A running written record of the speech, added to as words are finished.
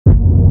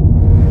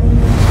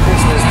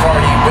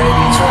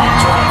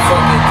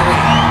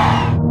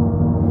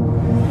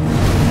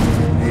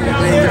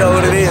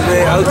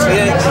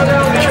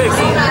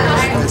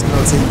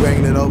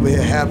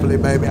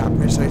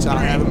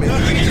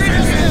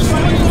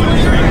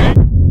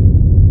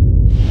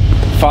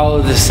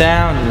Follow the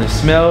sound and the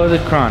smell of the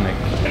chronic.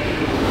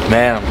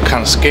 Man, I'm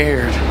kind of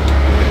scared.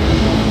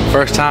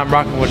 First time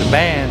rocking with a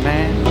band,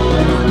 man.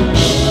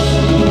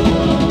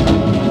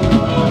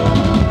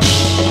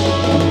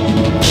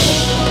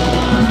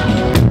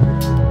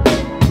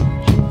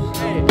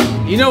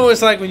 You know what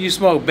it's like when you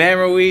smoke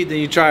Berner weed, then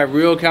you try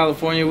real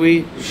California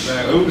weed?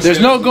 There's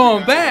no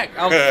going back.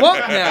 I'm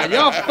fucked now.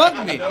 Y'all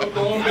fucked me.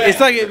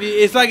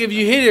 It's like if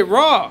you hit it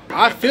raw.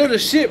 I feel the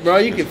shit, bro.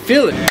 You can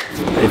feel it.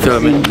 Hey, feel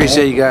it, man.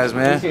 Appreciate you guys,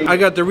 man. I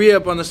got the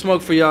re-up on the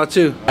smoke for y'all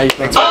too. How you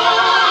feeling?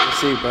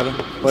 See you, brother.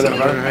 What up,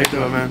 brother? How you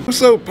doing, man? What's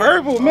so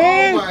purple,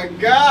 man? Oh my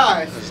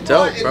gosh. That's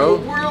dope, bro.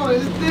 What in the world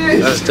is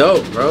this? That's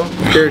dope, bro.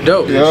 Pure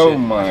dope. Oh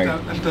my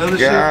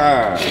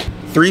god.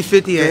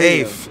 350 an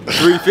eighth.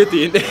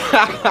 350 and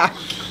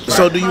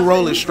So do you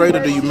roll it straight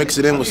or do you mix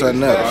it in with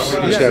something else?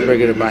 You just gotta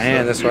break it in by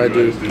hand. That's what I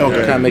do. Okay.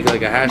 Kind of make it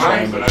like a hash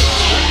brown.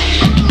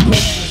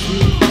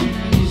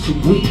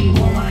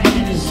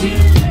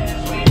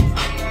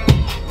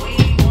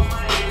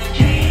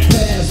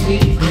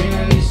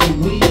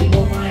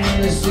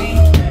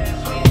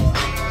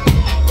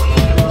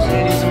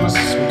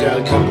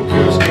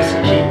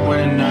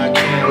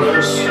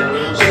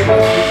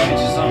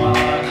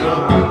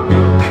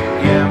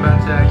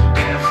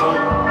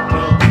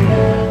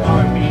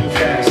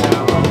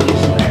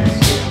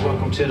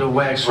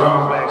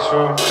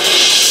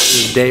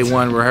 Day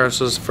one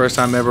rehearsals, first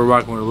time ever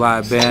rocking with a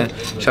live band.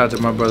 Shout out to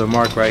my brother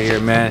Mark right here,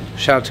 man.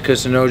 Shout out to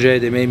Chris and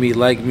OJ. They made me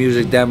like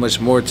music that much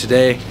more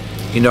today.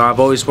 You know, I've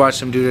always watched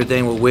them do their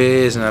thing with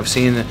Wiz, and I've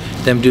seen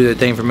them do their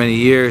thing for many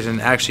years,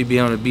 and actually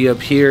being able to be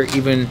up here,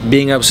 even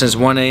being up since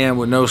 1 a.m.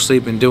 with no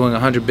sleep and doing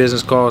 100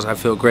 business calls, I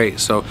feel great.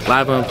 So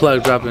Live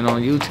Unplugged dropping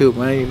on YouTube,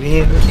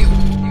 man.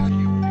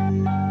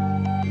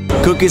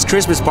 Cookies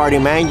Christmas party,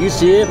 man. You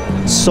see it?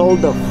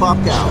 Sold the fuck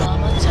out.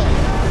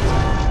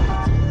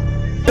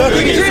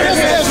 Cookies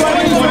Christmas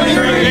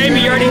 2023.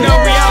 Baby, you already know we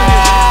out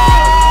here.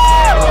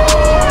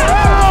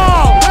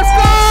 Let's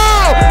go!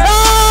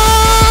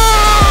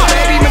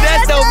 Baby,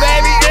 Modesto,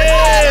 baby.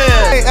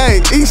 Yeah. Hey,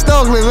 East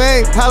Oakland,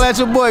 man. Holla at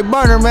your boy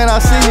Berner, man. I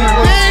see you.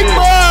 Big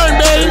Burn,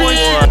 baby.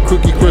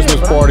 Cookie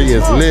Christmas party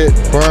is lit.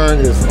 Burn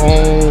is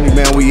on.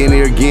 Man, we in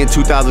here again,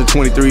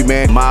 2023,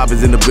 man. Mob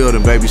is in the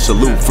building, baby.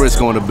 Salute,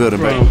 Frisco in the building,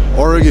 baby.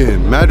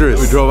 Oregon, Madras.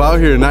 We drove out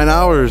here 9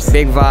 hours.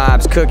 Big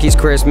vibes, Cookies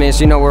Christmas,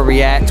 you know where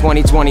we at,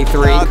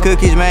 2023.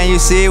 Cookies, man, you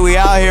see it. We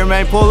out here,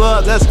 man. Pull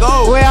up, let's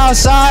go. We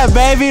outside,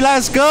 baby.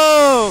 Let's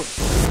go.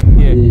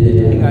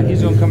 Yeah,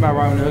 he's gonna come out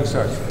right when the hook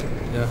starts.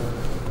 Yeah.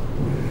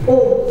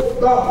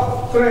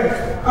 1, 2, 3,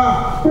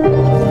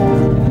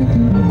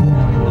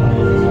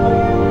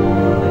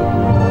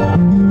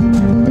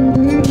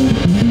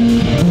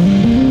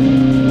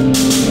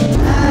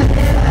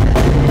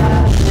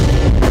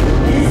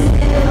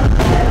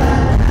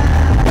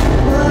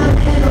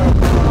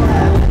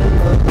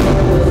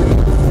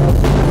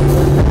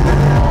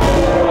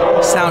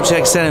 Sound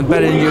check sounding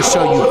better than your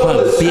show, you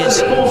punk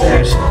bitch. I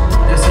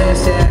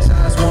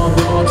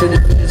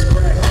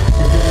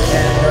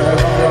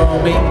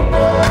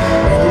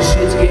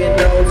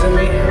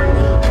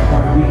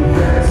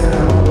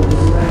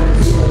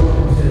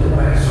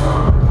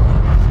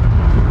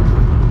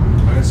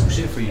got some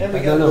shit for you. I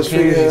got a little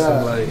candy.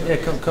 Yeah,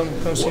 come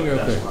see me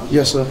real quick.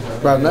 Yes, sir.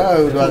 Right now,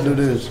 do I do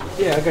this?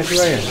 Yeah, I got you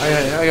right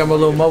here. I got my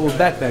little mobile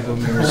backpack with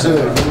me.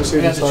 Let me see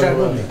I got the track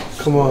with me.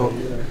 Come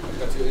on.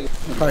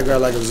 Probably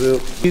grab like a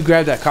zip. You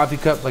grab that coffee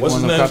cup, like one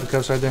of those coffee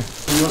cups right there.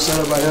 You want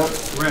some right here?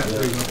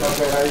 There you go.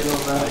 Okay, how you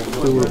doing, man?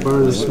 Do what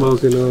Berner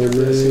smoking on, man.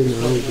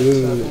 I'm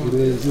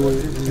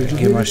good.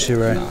 Get my shit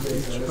right.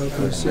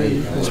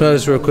 Smell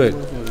this real quick.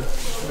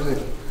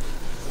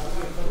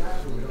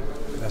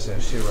 That's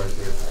that shit right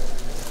there.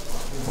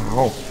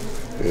 Wow.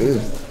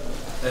 Good.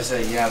 That's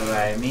that yabba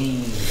I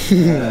mean.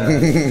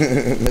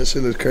 That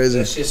shit looks crazy.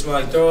 That shit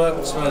smell like throw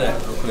up. Smell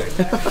that real quick.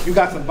 You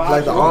got some bottles.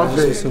 Like the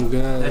armpit.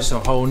 That's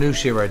some whole new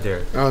shit right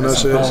there. I don't know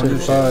shit. I was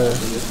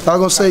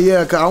gonna say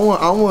yeah, cause I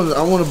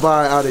want to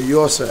buy out of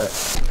your set.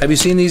 Have you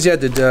seen these yet?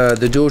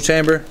 The dual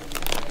chamber.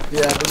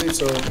 Yeah, I believe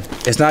so.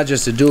 It's not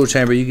just the dual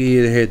chamber. You can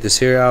either hit the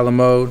cereal a la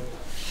mode,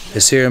 the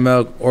cereal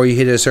milk, or you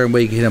hit it a certain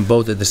way. You can hit them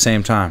both at the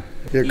same time.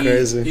 You're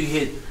crazy. You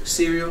hit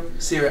cereal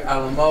a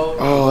la mode.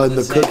 Oh, and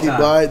the cookie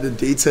bite, the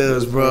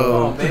details,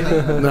 bro.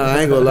 Nah, I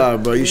ain't gonna lie,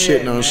 bro. You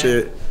shitting on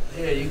shit.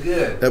 Yeah, you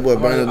good. That boy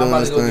Berner doing his I'm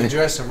about to go thing. get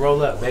dressed and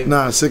roll up, baby.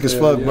 Nah, sick as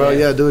fuck, bro.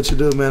 Yeah, do what you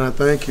do, man. I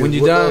thank you. When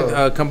you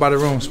done, come by the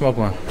room, smoke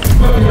one.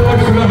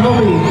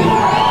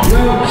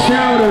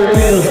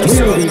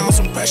 Smoking on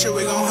some pressure,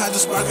 we gon' have to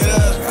spark it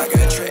up. I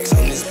got tricks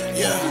on this,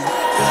 yeah.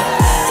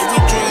 If we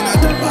drinking out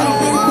the bottle,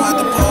 we gon' have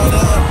to pour it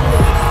up.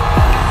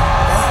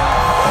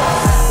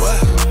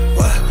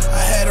 What?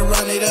 I had to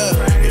run it up.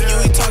 If you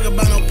ain't talking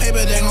about no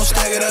paper, they gon'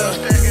 stack it up.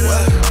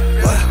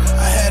 What?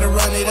 I had to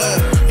run it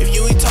up. If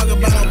you ain't talking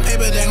about no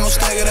paper, they gon'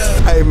 stack it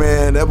up. Hey,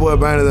 man, that boy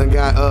Berner done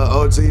got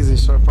OhGeesy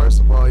shirt,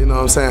 first of all, you know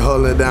what I'm saying,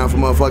 holding it down for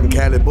motherfucking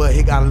Cali, but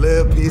he got a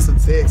little piece of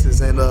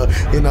Texas, and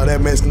you know, that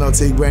Mexican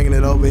tea bringing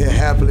it over here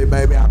happily,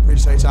 baby. I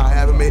appreciate y'all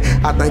having me.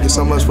 I thank you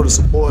so much for the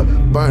support.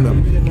 Berner,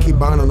 keep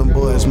burning them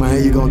boys,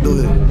 man. You gonna do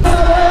it.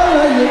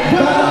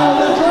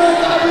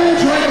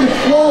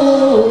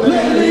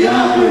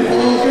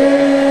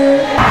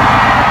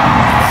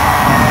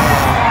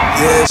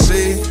 Yeah,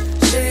 she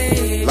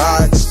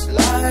likes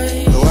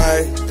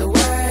the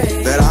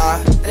way that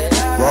I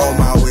roll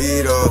my weed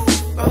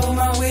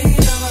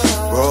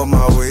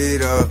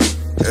up,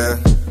 yeah.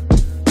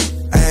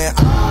 And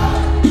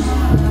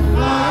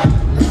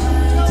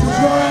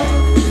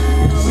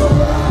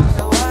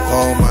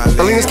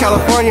Salinas,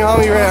 California,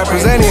 homie,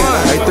 representing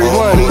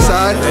 831 East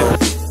Side.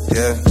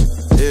 yeah.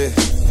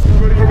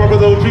 Ready for my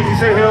brother OhGeesy?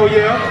 Say hell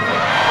yeah.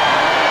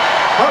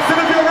 I said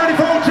if you're ready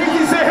for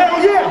OhGeesy, say hell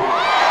yeah.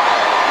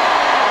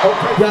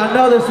 Okay. Y'all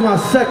know this is my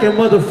second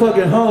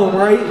motherfucking home,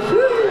 right?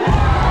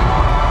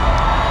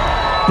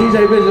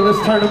 DJ Vision,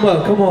 let's turn them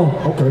up. Come on.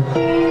 Okay.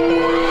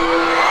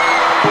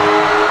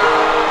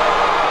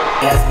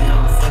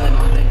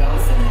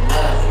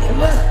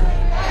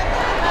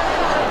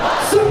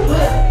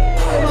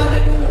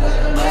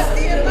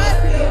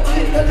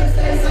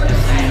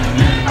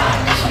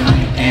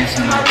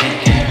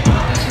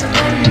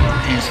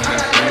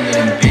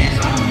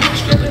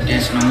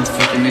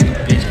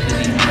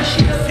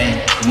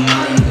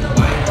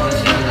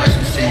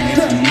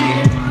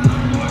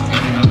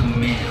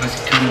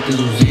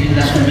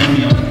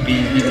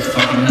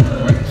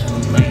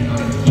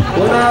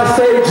 When I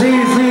say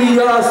Jeezy,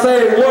 y'all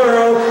say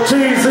world.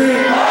 Jeezy.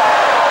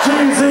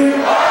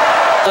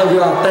 Love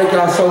y'all. Thank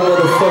y'all so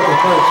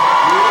motherfucking much.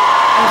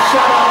 And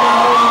shout out my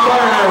homie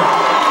Berner.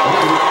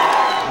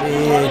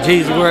 Yeah,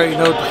 Jeezy world, you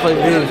know what the fuck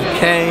it is.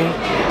 Came,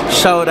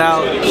 showed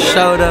out,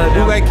 showed up.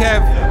 Bootleg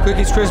Kev,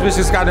 Cookies Christmas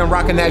just got done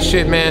rocking that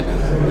shit, man.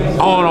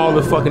 On all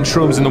the fucking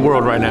shrooms in the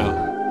world right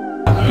now.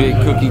 Big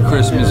Cookie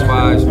Christmas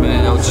vibes,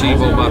 man. El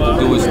Chivo about to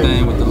do his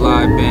thing with the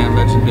live band,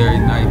 legendary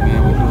night,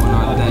 man. We're doing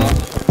our thing.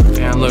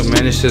 Man, look,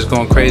 man, this shit's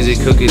going crazy.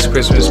 Cookies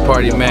Christmas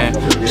party, man.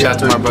 Shout out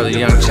to my brother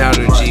Young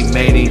Chowder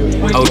G-Mainey.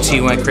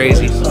 OT went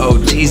crazy.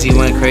 OhGeesy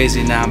went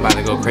crazy. Now I'm about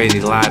to go crazy.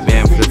 Live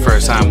band for the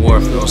first time.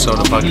 Warfield. So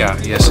the fuck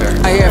out. Yes, sir.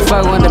 I here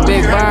fucking with the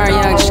big Berner,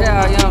 Young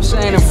Chow, you know what I'm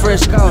saying, in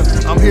Frisco.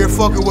 I'm here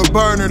fucking with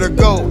Berner to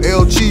go,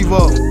 El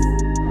Chivo.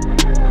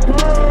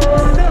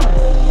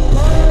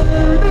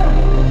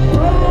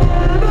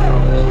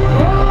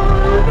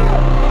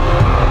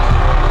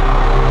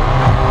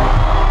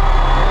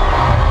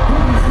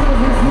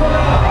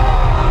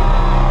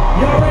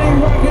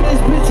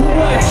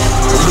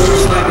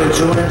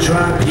 Jordan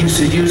drop, used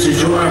to use a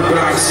Jordan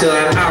block. Till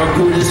I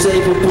outgrew the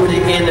safe and put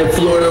it in the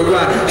Florida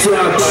rock. So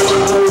I bought the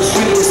whole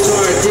street and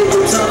started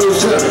digging tunnels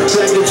up.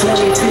 Back in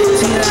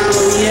 2015, I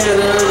only had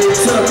 100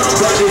 tuck.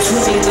 Back in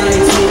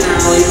 2019,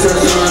 I only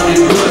touched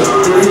 100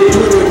 bucks. If you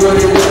put it, run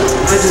it up.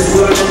 I just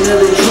bought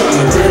another truck.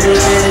 Then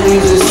I had to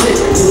use a stick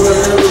to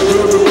another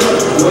double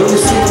cup. When you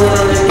see one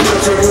on the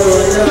couch, I roll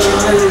another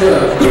 100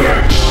 up.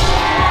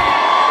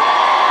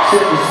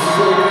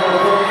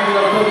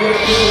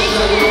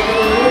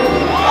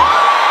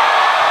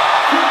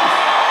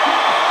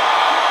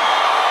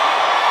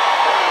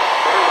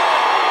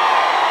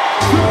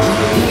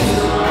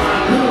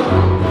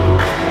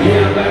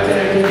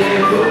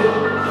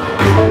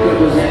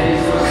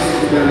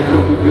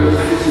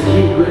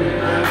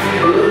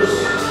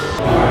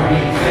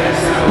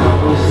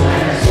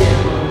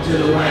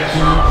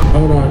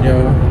 Hold on,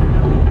 y'all.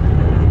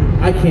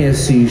 I can't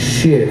see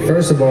shit.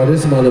 First of all,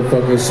 this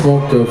motherfucker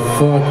smoked the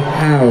fuck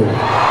out.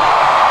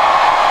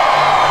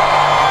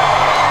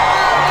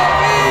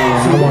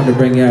 I wanted to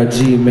bring out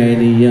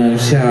G-Mainey, Young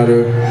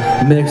Chowder,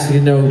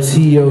 Mexican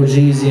OT,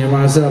 OhGeesy, and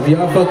myself.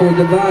 Y'all fucking with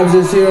the vibes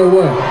this year or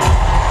what?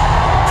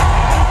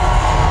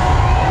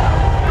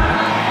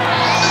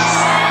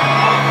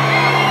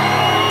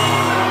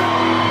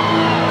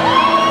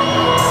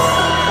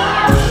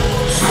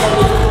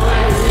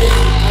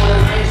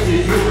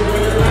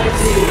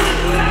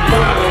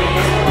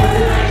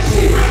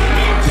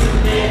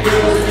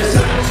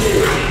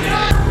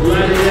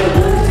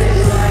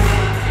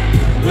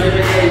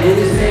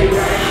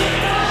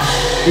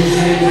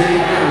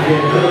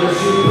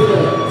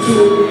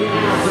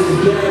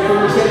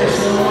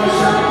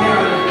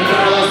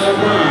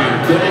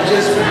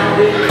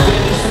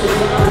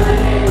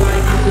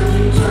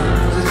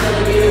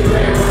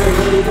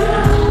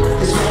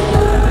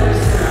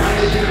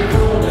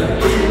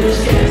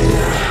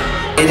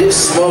 It is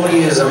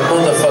smoky as a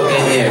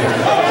motherfucking here.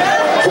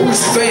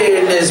 Who's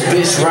fading this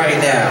bitch right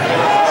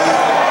now?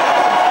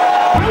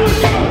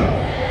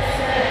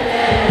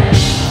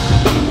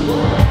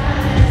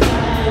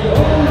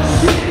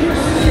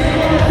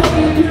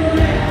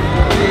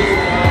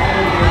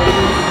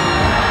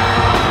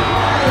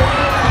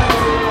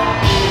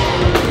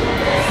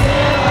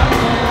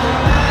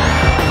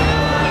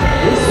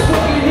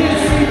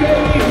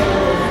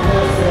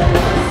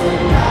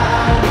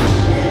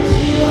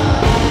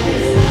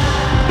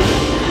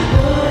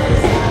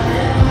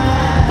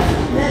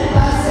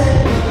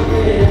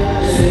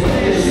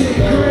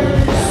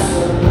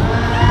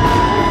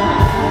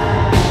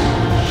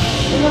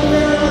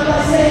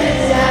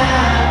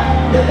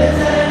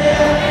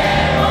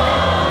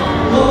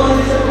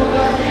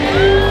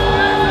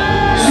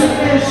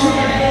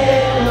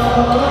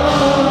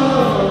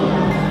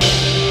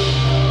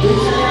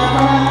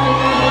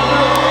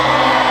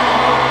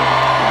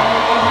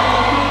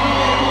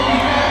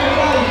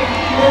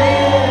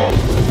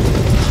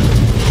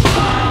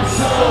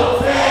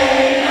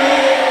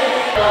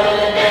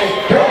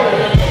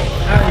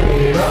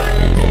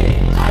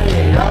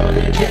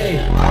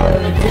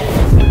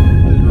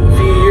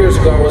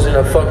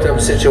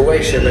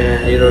 situation,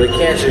 man. You know, the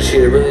cancer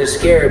shit, it really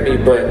scared me,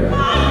 but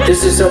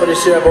this is some of the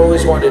shit I've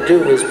always wanted to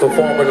do, is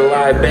perform with a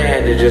live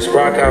band and just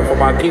rock out for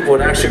my people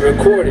and actually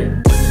record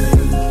it.